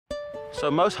So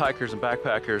most hikers and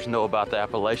backpackers know about the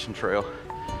Appalachian Trail.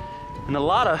 And a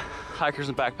lot of hikers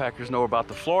and backpackers know about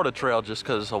the Florida Trail just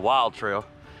because it's a wild trail.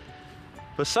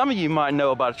 But some of you might know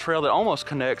about a trail that almost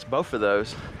connects both of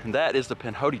those, and that is the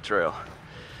Pinhoti Trail.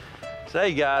 So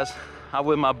hey guys, I'm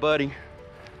with my buddy,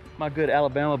 my good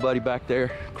Alabama buddy back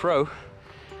there, Crow,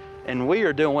 and we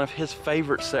are doing one of his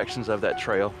favorite sections of that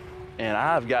trail. And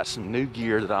I've got some new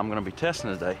gear that I'm gonna be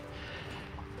testing today.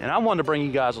 And I wanted to bring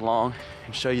you guys along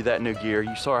and show you that new gear.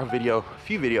 You saw a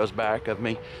few videos back of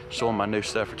me showing my new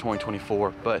stuff for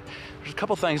 2024, but there's a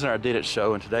couple things that I didn't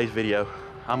show in today's video.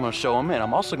 I'm gonna show them, and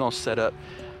I'm also gonna set up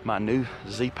my new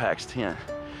Z-Packs tent.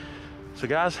 So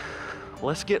guys,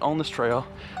 let's get on this trail.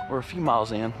 We're a few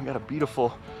miles in. We got a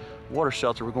beautiful water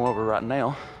shelter we're going over right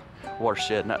now.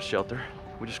 Watershed, not shelter.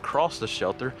 We just crossed the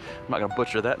shelter. I'm not gonna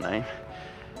butcher that name.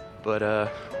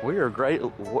 But we are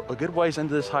a good ways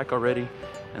into this hike already,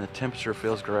 and the temperature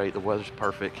feels great, the weather's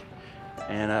perfect,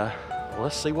 and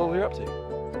let's see what we're up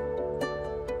to.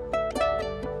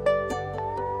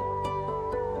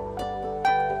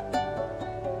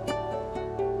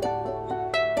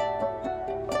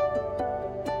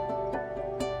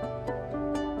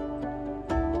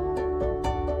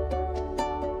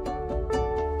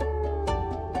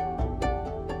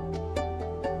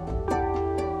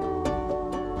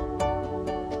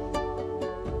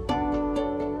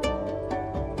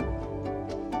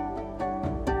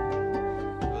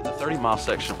 The 30-mile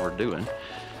section we're doing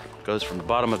goes from the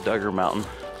bottom of Duggar Mountain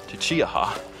to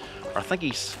Chiaha, or I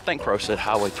think Crow said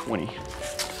Highway 20.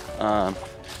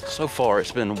 So far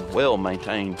it's been well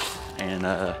maintained,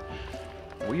 and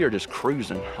we are just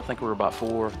cruising. I think we're about 3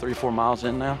 or 4 miles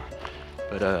in now,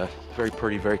 but very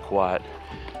pretty, very quiet.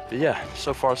 But yeah,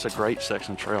 so far it's a great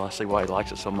section of trail. I see why he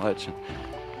likes it so much, and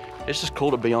it's just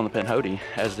cool to be on the Pinhoti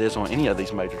as it is on any of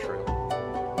these major trails.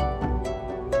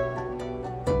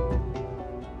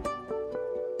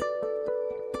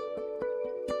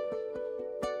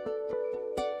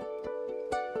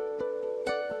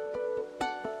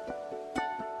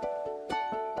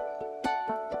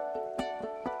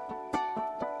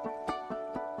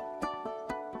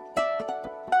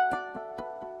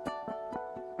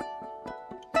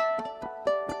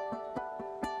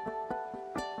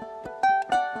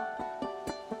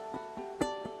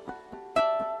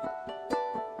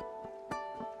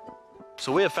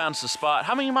 So we have found the spot.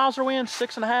 How many miles are we in?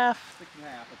 6.5? 6.5.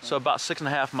 So about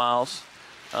 6.5 miles.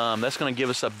 That's gonna give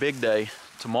us a big day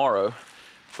tomorrow.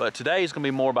 But today is gonna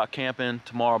be more about camping.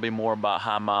 Tomorrow will be more about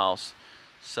high miles.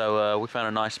 So we found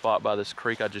a nice spot by this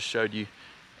creek I just showed you.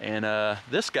 And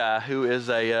this guy, who is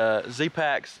a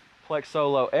Z-Packs Plex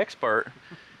Solo expert,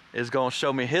 is gonna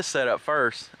show me his setup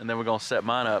first, and then we're gonna set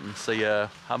mine up and see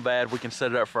how bad we can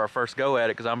set it up for our first go at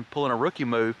it, because I'm pulling a rookie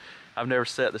move. I've never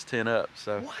set this tent up,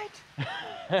 so. What?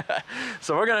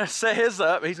 So we're gonna set his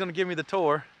up, he's gonna give me the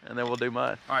tour, and then we'll do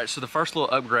mine. All right, so the first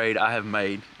little upgrade I have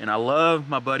made, and I love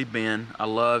my buddy Ben, I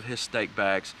love his steak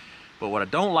bags, but what I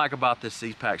don't like about this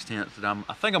Z-Packs tent that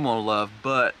I think I'm gonna love,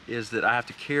 but is that I have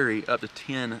to carry up to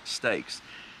 10 steaks.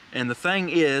 And the thing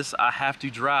is, I have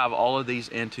to drive all of these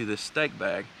into this steak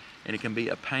bag, and it can be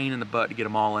a pain in the butt to get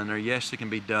them all in there. Yes, it can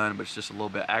be done, but it's just a little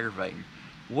bit aggravating.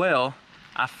 Well,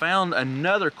 I found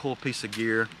another cool piece of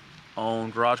gear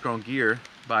on Garage Grown Gear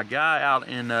by a guy out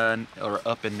in or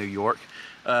up in New York,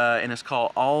 and it's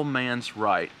called All Man's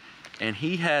Right. And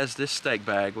he has this steak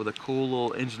bag with a cool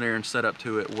little engineering setup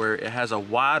to it, where it has a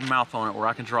wide mouth on it where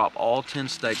I can drop all 10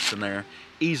 steaks in there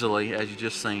easily, as you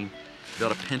just seen. Be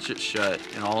able to pinch it shut,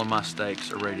 and all of my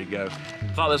steaks are ready to go.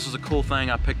 Thought this was a cool thing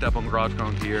I picked up on Garage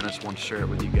Grown Gear, and I just wanted to share it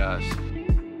with you guys.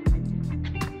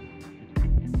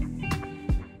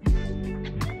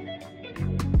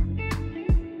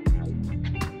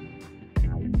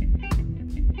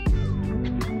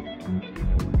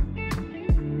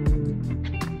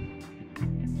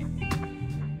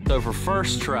 So for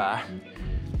first try,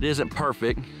 it isn't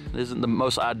perfect, it isn't the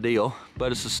most ideal,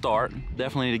 but it's a start.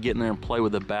 Definitely need to get in there and play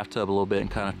with the bathtub a little bit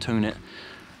and kind of tune it.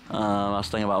 I was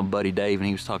thinking about my buddy Dave, and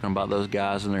he was talking about those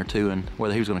guys in there too, and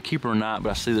whether he was gonna keep them or not, but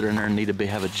I see they're in there and need to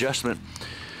have adjustment.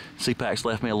 Z-Packs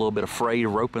left me a little bit of frayed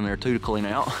rope in there too to clean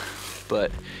out.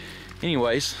 But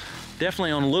anyways,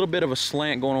 definitely on a little bit of a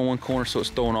slant going on one corner, so it's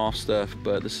throwing off stuff,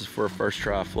 but this is for a first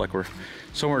try. I feel like we're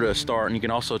somewhere to start. And you can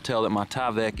also tell that my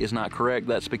Tyvek is not correct.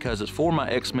 That's because it's for my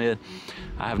X-Mid.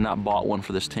 I have not bought one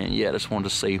for this tent yet. I just wanted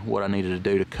to see what I needed to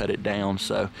do to cut it down.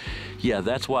 So yeah,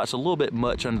 that's why it's a little bit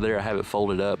much under there. I have it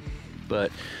folded up, but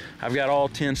I've got all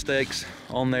 10 steaks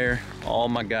on there, all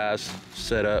my guys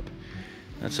set up.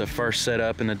 That's a first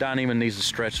setup, and the Dyneema needs to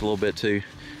stretch a little bit too.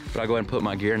 But I'll go ahead and put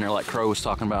my gear in there like Crow was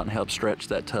talking about and help stretch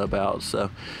that tub out. So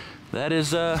that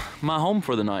is my home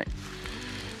for the night.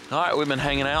 All right, we've been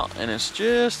hanging out and it's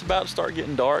just about to start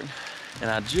getting dark, and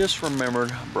I just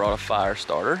remembered I brought a fire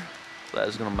starter. That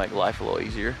is gonna make life a little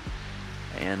easier.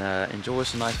 And enjoy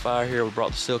some nice fire here. We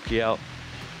brought the Silky out,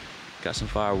 got some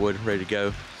firewood ready to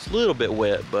go. It's a little bit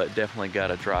wet, but definitely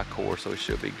got a dry core, so it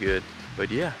should be good. But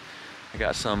yeah, I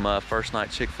got some first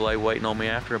night Chick-fil-A waiting on me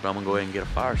after, but I'm gonna go ahead and get a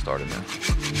fire started now.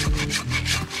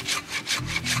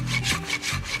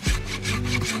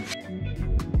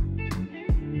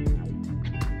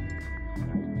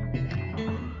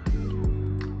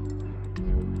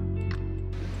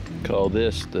 Call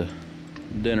this the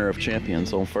dinner of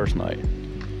champions on first night.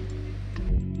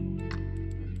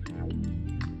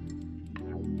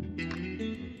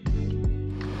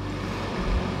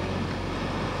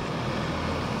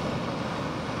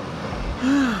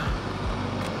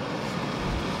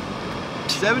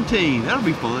 $17, that'll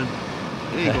be fun.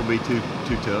 It ain't gonna be too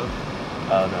tough.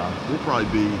 Oh no. We'll probably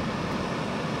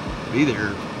be there,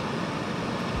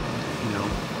 you know,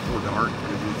 before dark,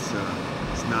 because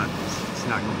it's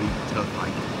not gonna be tough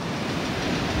hiking.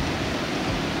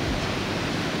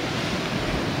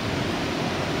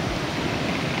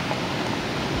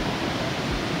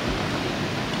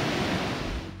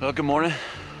 Well, good morning.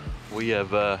 We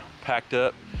have packed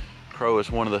up. Crow is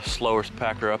one of the slowest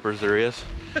packer-uppers there is.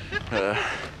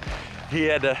 He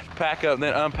had to pack up and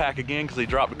then unpack again because he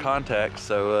dropped the contacts.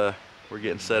 So we're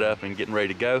getting set up and getting ready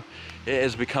to go. It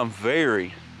has become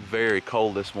very, very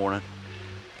cold this morning.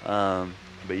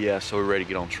 But yeah, so we're ready to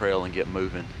get on trail and get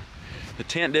moving. The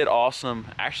tent did awesome.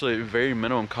 Actually, very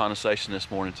minimum condensation this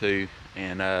morning too.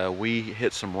 And we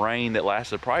hit some rain that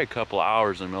lasted probably a couple of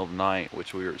hours in the middle of the night,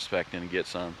 which we were expecting to get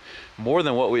some. More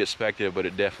than what we expected, but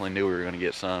it definitely knew we were gonna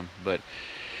get some. But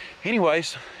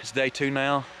anyways, it's day 2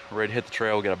 now. We're ready to hit the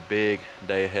trail. We got a big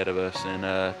day ahead of us,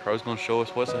 and Crow's gonna show us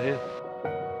what's ahead.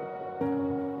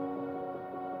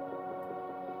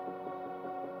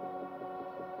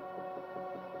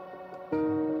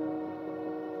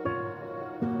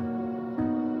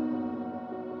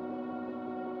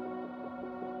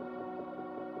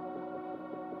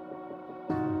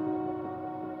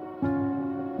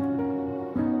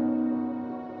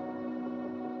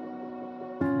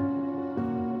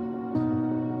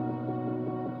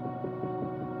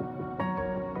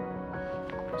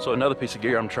 So another piece of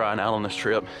gear I'm trying out on this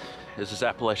trip is this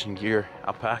Appalachian Gear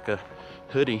alpaca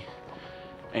hoodie.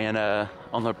 And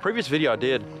on the previous video I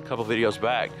did a couple videos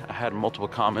back, I had multiple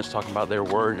comments talking about they were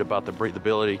worried about the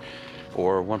breathability,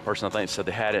 or one person I think said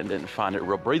they had it and didn't find it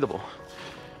real breathable.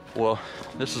 Well,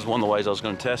 this is one of the ways I was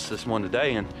going to test this one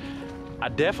today, and I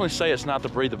definitely say it's not the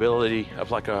breathability of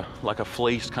like a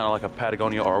fleece, kind of like a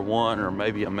Patagonia R1 or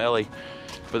maybe a Melly.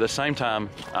 But at the same time,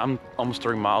 I'm almost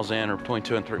 3 miles in, or between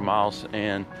 2 and 3 miles,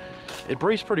 and it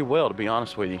breathes pretty well, to be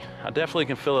honest with you. I definitely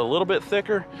can feel it a little bit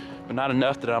thicker, but not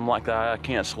enough that I'm like, I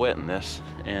can't sweat in this.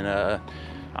 And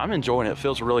I'm enjoying it. It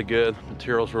feels really good. The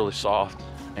material's really soft.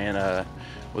 And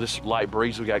with this light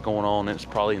breeze we got going on, it's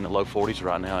probably in the low 40s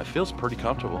right now. It feels pretty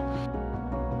comfortable.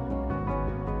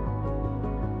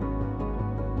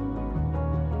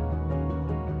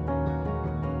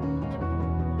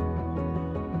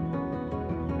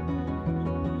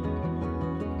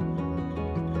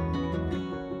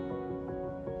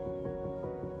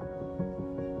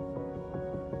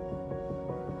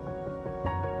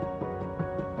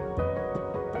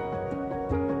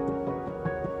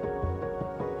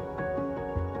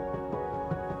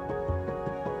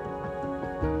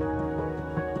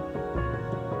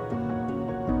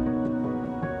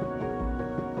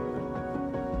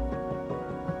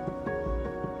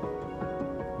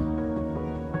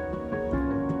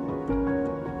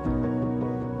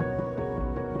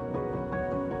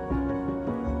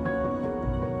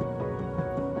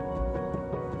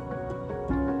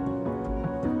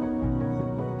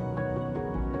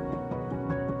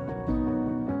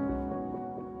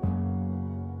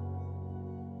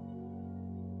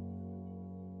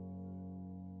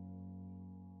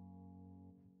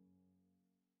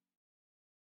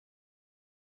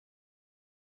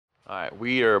 All right,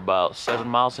 we are about 7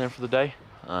 miles in for the day.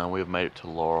 We have made it to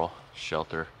Laurel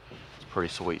Shelter. It's a pretty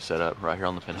sweet setup right here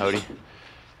on the Pinhoti.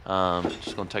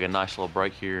 Just gonna take a nice little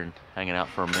break here and hanging out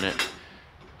for a minute.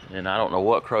 And I don't know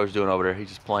what Crow's doing over there. He's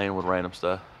just playing with random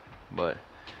stuff. But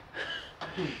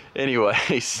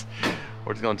anyways,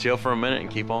 we're just gonna chill for a minute and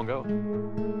keep on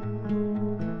going.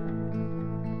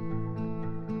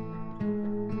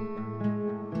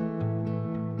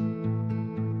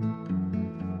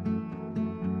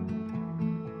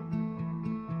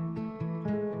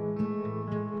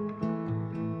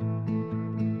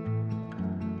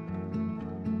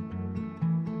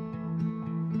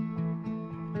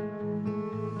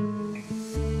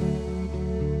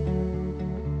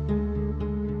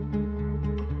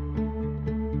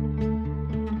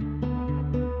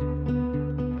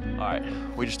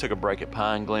 We just took a break at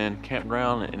Pine Glen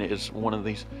Campground, and it is one of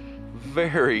these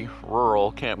very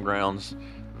rural campgrounds,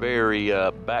 very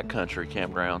backcountry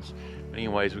campgrounds.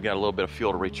 Anyways, we got a little bit of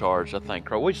fuel to recharge, I think.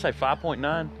 Crow, what'd you say,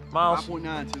 5.9 miles?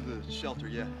 5.9 to the shelter,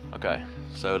 yeah. Okay,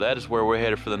 so that is where we're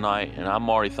headed for the night, and I'm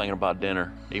already thinking about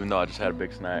dinner, even though I just had a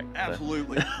big snack.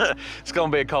 Absolutely. So, it's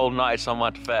gonna be a cold night, so I'm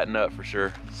gonna have to fatten up for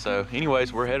sure. So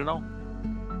anyways, we're heading on.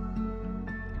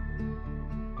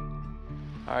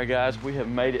 All right, guys, we have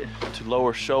made it to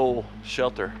Lower Shoal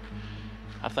Shelter.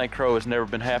 I think Crow has never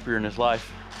been happier in his life.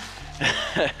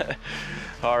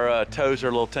 Our toes are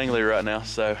a little tingly right now,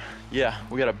 so yeah,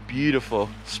 we got a beautiful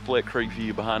Split Creek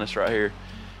view behind us right here,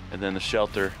 and then the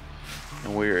shelter,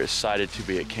 and we're excited to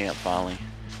be at camp finally.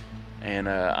 And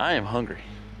I am hungry,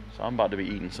 so I'm about to be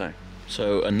eating soon.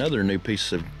 So another new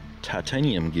piece of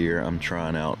titanium gear I'm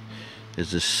trying out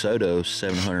is this Soto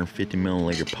 750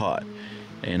 milliliter pot.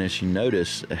 And as you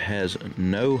notice, it has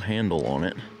no handle on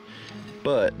it,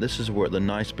 but this is where the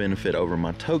nice benefit over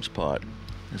my Tokes pot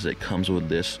is it comes with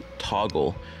this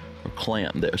toggle or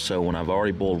clamp there. So when I've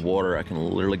already boiled water, I can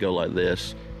literally go like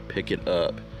this, pick it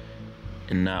up,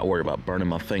 and not worry about burning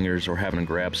my fingers or having to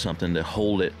grab something to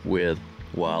hold it with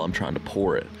while I'm trying to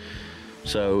pour it.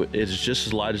 So it's just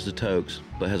as light as the Tokes,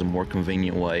 but has a more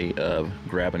convenient way of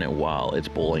grabbing it while it's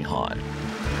boiling hot.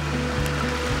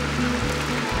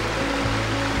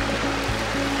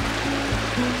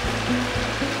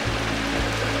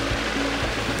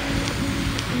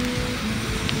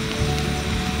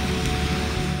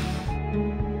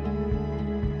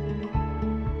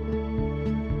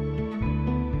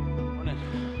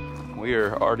 We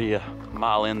are already a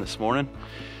mile in this morning.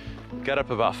 Got up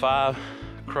about 5.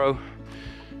 Crow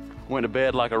went to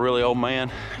bed like a really old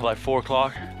man, like 4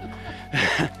 o'clock.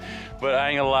 But I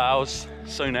ain't gonna lie, I was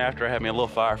soon after. I had me a little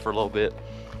fire for a little bit.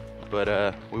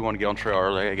 But we want to get on trail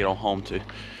early. I gotta get on home to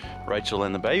Rachel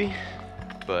and the baby.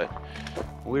 But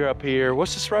we're up here.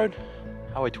 What's this road?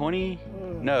 Highway 20?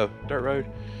 No, dirt road.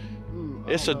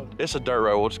 It's a dirt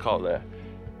road. We'll just call it that.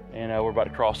 And we're about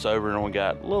to cross over, and we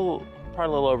got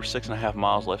probably a little over 6.5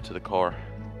 miles left to the car.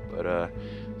 But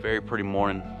very pretty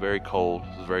morning, very cold.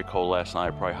 It was very cold last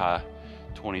night, probably high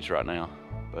 20s right now.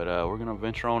 But we're gonna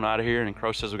venture on out of here, and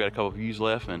Crow says we got a couple of views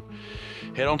left, and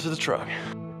head on to the truck.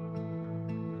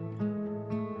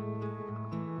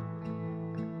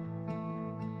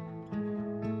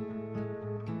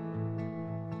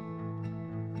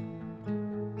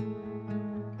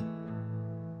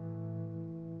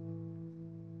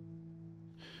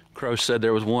 Crow said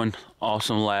there was one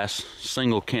awesome last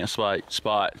single campsite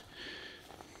spot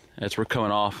as we're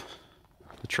coming off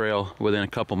the trail within a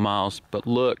couple miles. But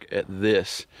look at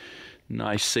this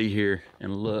nice sea here,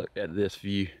 and look at this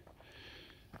view.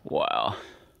 Wow,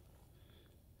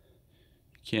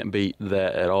 can't beat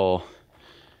that at all.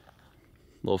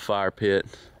 Little fire pit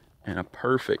and a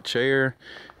perfect chair,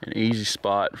 an easy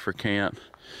spot for camp.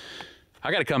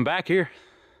 I gotta come back here.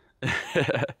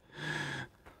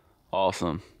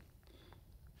 Awesome.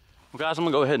 Well, guys, I'm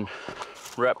gonna go ahead and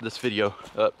wrap this video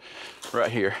up right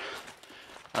here.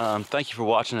 Thank you for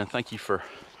watching, and thank you for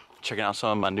checking out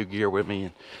some of my new gear with me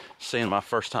and seeing my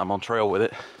first time on trail with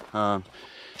it.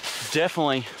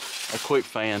 Definitely a quick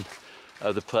fan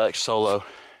of the Plex Solo,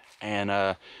 and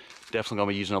definitely gonna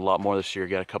be using it a lot more this year.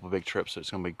 Got a couple big trips that it's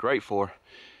gonna be great for.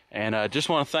 And just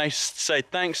want to say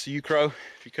thanks to you, Crow,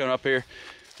 if you're coming up here.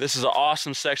 This is an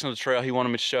awesome section of the trail. He wanted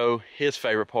me to show his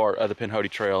favorite part of the Pinhoti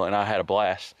Trail, and I had a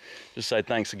blast. Just say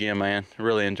thanks again, man.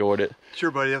 Really enjoyed it. Sure,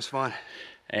 buddy, that was fun.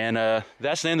 And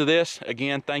that's the end of this.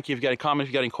 Again, thank you. If you got any comments,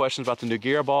 if you got any questions about the new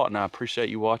gear I bought, and I appreciate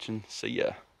you watching. See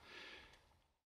ya.